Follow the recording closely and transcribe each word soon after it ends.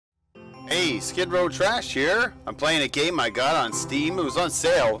Hey, SkidRowTrash here. I'm playing a game I got on Steam. It was on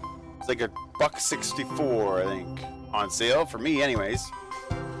sale. It's like $1.64, I think. On sale, for me anyways.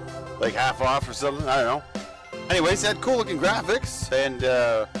 Like half off or something, I don't know. Anyways, it had cool looking graphics and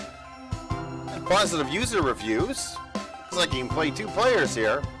positive user reviews. Looks like you can play 2 players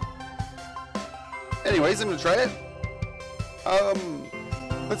here. Anyways, I'm gonna try it.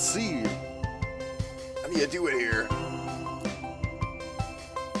 Let's see. How do you do it here?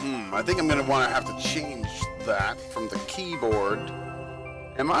 I think I'm gonna want to have to change that from the keyboard.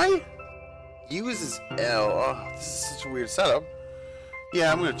 Am I? Uses L. Oh, this is such a weird setup.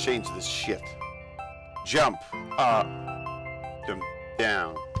 Yeah, I'm gonna change this shit. Jump up, jump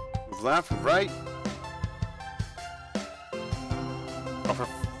down, move left, right. Oh, for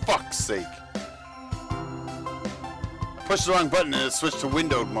fuck's sake! I pushed the wrong button and it switched to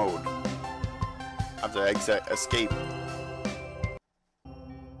windowed mode. I have to escape.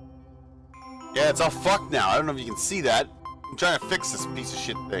 Yeah, it's all fucked now. I don't know if you can see that. I'm trying to fix this piece of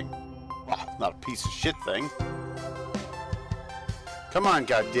shit thing. Well, not a piece of shit thing. Come on,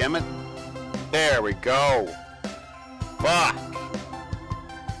 goddammit. There we go. Fuck.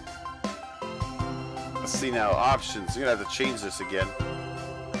 Let's see now. Options. You're gonna have to change this again.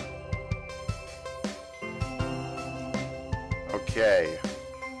 Okay.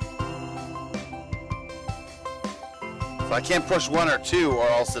 So I can't push 1 or 2 or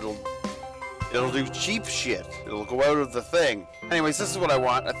else it'll do cheap shit. It'll go out of the thing. Anyways, this is what I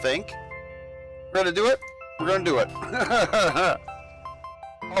want, I think. We're gonna do it? We're gonna do it.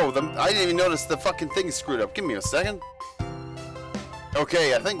 Oh, I didn't even notice the fucking thing screwed up. Give me a second.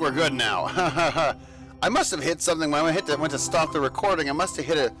 Okay, I think we're good now. I must have hit something when I went to stop the recording. I must have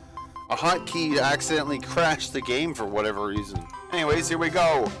hit a hotkey to accidentally crash the game for whatever reason. Anyways, here we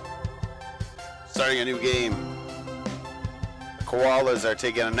go. Starting a new game. Koalas are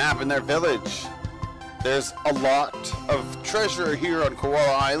taking a nap in their village. There's a lot of treasure here on Koala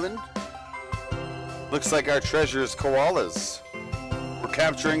Island. Looks like our treasure is koalas. We're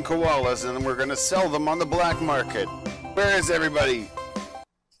capturing koalas and we're gonna sell them on the black market. Where is everybody?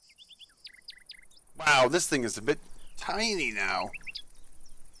 Wow, this thing is a bit tiny now.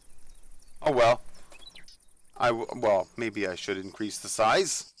 Oh well. Well, maybe I should increase the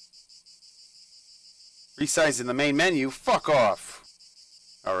size. Resize in the main menu? Fuck off!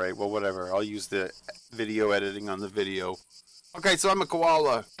 Alright, well whatever. I'll use the video editing on the video. Okay, so I'm a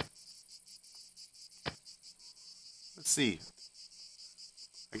koala. Let's see.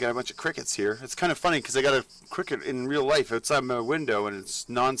 I got a bunch of crickets here. It's kind of funny because I got a cricket in real life outside my window and it's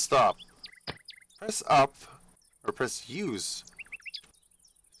non-stop. Press up, or press use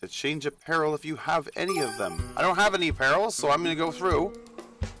to change apparel if you have any of them. I don't have any apparel, so I'm going to go through.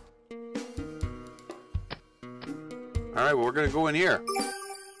 Alright, well we're gonna go in here.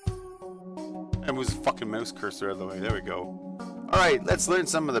 And move the fucking mouse cursor out of the way. There we go. Alright, let's learn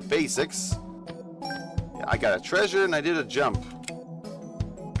some of the basics. Yeah, I got a treasure and I did a jump.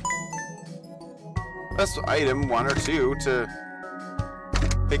 Press item 1 or 2 to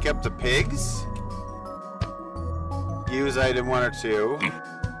pick up the pigs. Use item 1 or 2.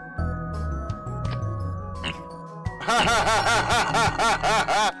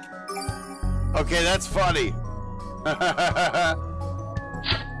 Okay, that's funny.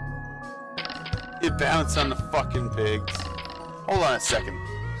 It bounced on the fucking pigs. Hold on a second.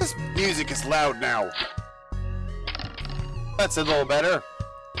 This music is loud now. That's a little better.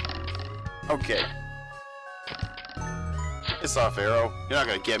 Okay. Piss off, arrow. You're not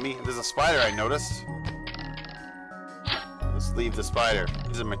gonna get me. There's a spider I noticed. Let's leave the spider.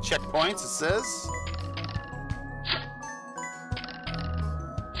 These are my checkpoints, it says.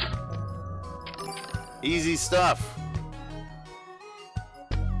 Easy stuff.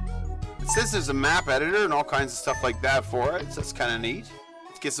 It says there's a map editor and all kinds of stuff like that for it, so that's kind of neat.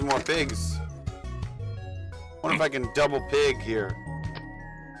 Let's get some more pigs. Wonder if I can double pig here.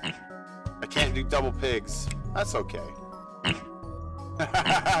 I can't do double pigs. That's okay.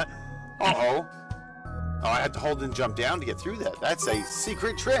 Uh-oh. Oh, I had to hold and jump down to get through that. That's a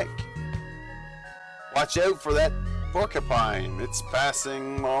secret trick. Watch out for that porcupine. It's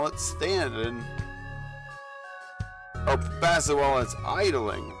passing while it's standing. Or pass it while it's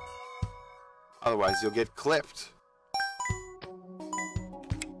idling. Otherwise, you'll get clipped.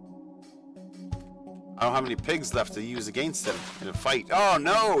 I don't have any pigs left to use against him in a fight. Oh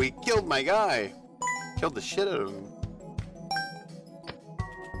no, he killed my guy. Killed the shit out of him.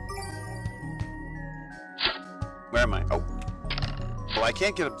 Where am I? Oh. Well, I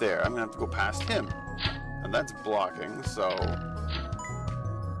can't get up there. I'm gonna have to go past him. And that's blocking, so...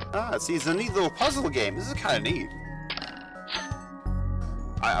 Ah, see, it's a neat little puzzle game. This is kind of neat.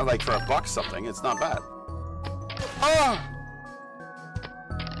 I like for $1 something. It's not bad. Oh!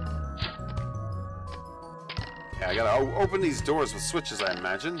 Yeah, I gotta open these doors with switches, I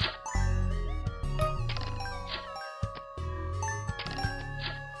imagine.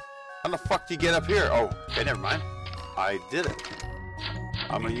 How the fuck do you get up here? Oh, okay, never mind. I did it.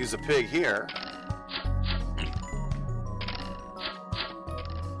 I'm gonna use a pig here.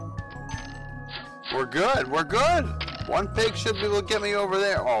 We're good, we're good! One pig should be able to get me over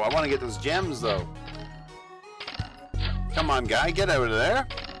there. Oh, I want to get those gems, though. Come on, guy, get out of there.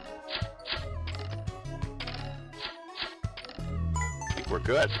 I think we're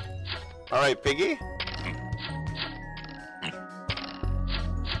good. Alright, piggy.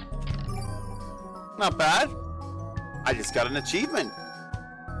 Not bad. I just got an achievement.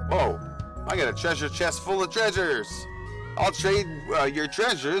 Whoa, I got a treasure chest full of treasures. I'll trade your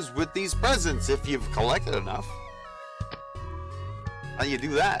treasures with these presents if you've collected enough. How do you do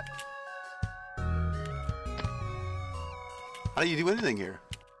that? How do you do anything here?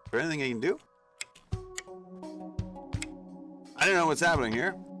 Is there anything I can do? I don't know what's happening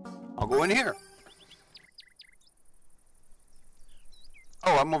here. I'll go in here.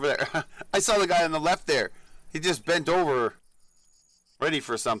 Oh, I'm over there. I saw the guy on the left there. He just bent over, ready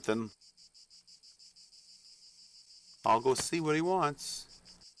for something. I'll go see what he wants.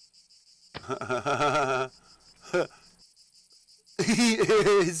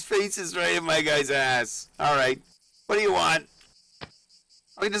 His face is right in my guy's ass. Alright. What do you want?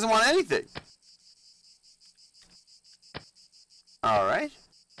 Oh, he doesn't want anything. Alright.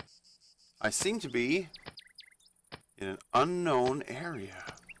 I seem to be in an unknown area.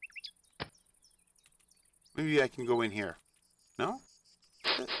 Maybe I can go in here. No?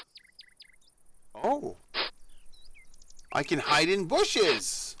 Oh. I can hide in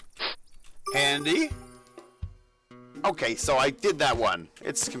bushes. Handy. Okay, so I did that one.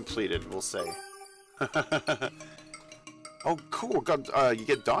 It's completed, we'll say. Oh, cool. You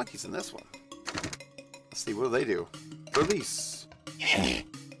get donkeys in this one. Let's see, what do they do? Release. It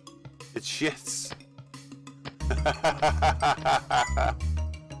shits.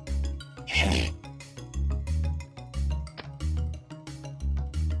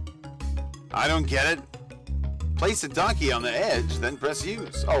 I don't get it. Place a donkey on the edge, then press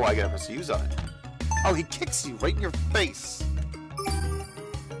use. Oh, I gotta press use on it. Oh, he kicks you right in your face.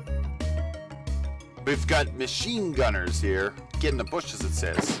 We've got machine gunners here. Get in the bushes, it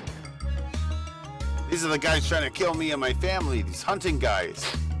says. These are the guys trying to kill me and my family. These hunting guys.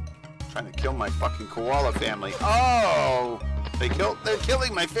 Trying to kill my fucking koala family. Oh! They're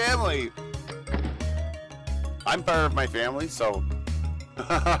killing my family! I'm part of my family, so...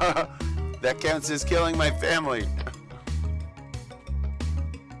 that counts as killing my family.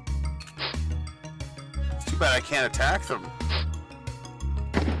 It's too bad I can't attack them.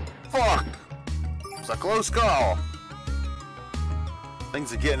 Fuck! It was a close call.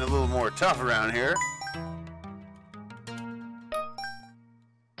 Things are getting a little more tough around here.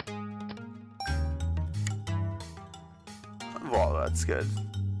 Oh, that's good.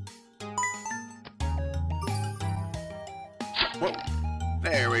 Whoa.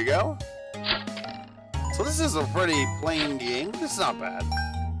 There we go. So this is a pretty plain game. This is not bad.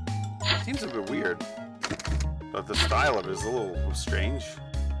 Seems a bit weird. But the style of it is a little strange.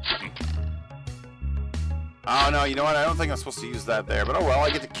 Oh no, you know what? I don't think I'm supposed to use that there. But oh well, I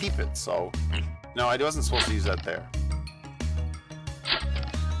get to keep it, so... No, I wasn't supposed to use that there.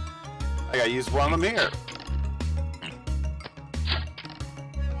 I gotta use one of them here.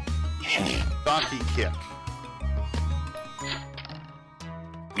 Donkey kick.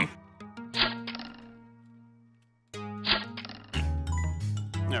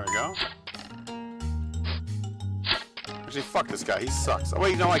 There we go. Actually, fuck this guy. He sucks. Oh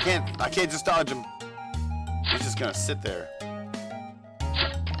wait, no, I can't just dodge him. He's just gonna sit there.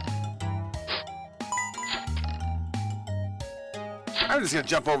 I'm just gonna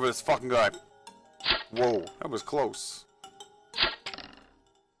jump over this fucking guy. Whoa, that was close.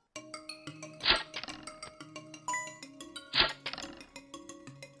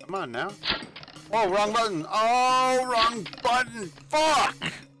 Come on now. Oh, wrong button. Oh, wrong button. Fuck.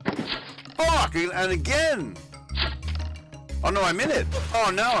 Fuck. And again. Oh, no, I'm in it.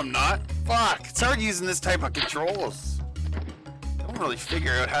 Oh, no, I'm not. Fuck. It's hard using this type of controls. I don't really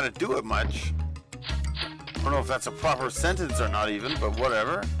figure out how to do it much. I don't know if that's a proper sentence or not even, but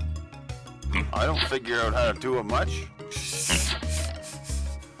whatever. I don't figure out how to do it much.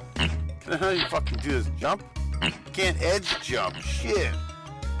 Can I even fucking do this jump? Can't edge jump. Shit.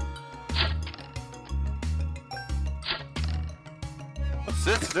 What's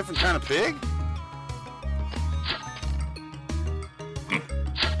this? A different kind of pig?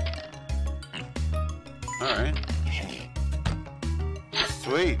 Alright.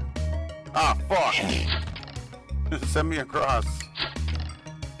 Sweet. Ah, fuck. Send me across.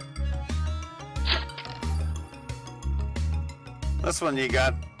 This one you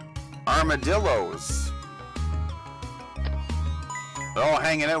got armadillos. They're all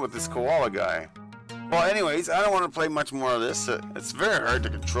hanging out with this koala guy. Well, anyways, I don't want to play much more of this. It's very hard to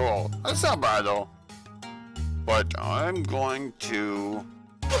control. That's not bad, though. But I'm going to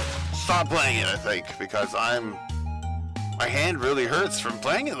stop playing it, I think, because my hand really hurts from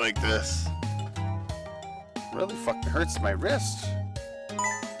playing it like this. Really fucking hurts my wrist.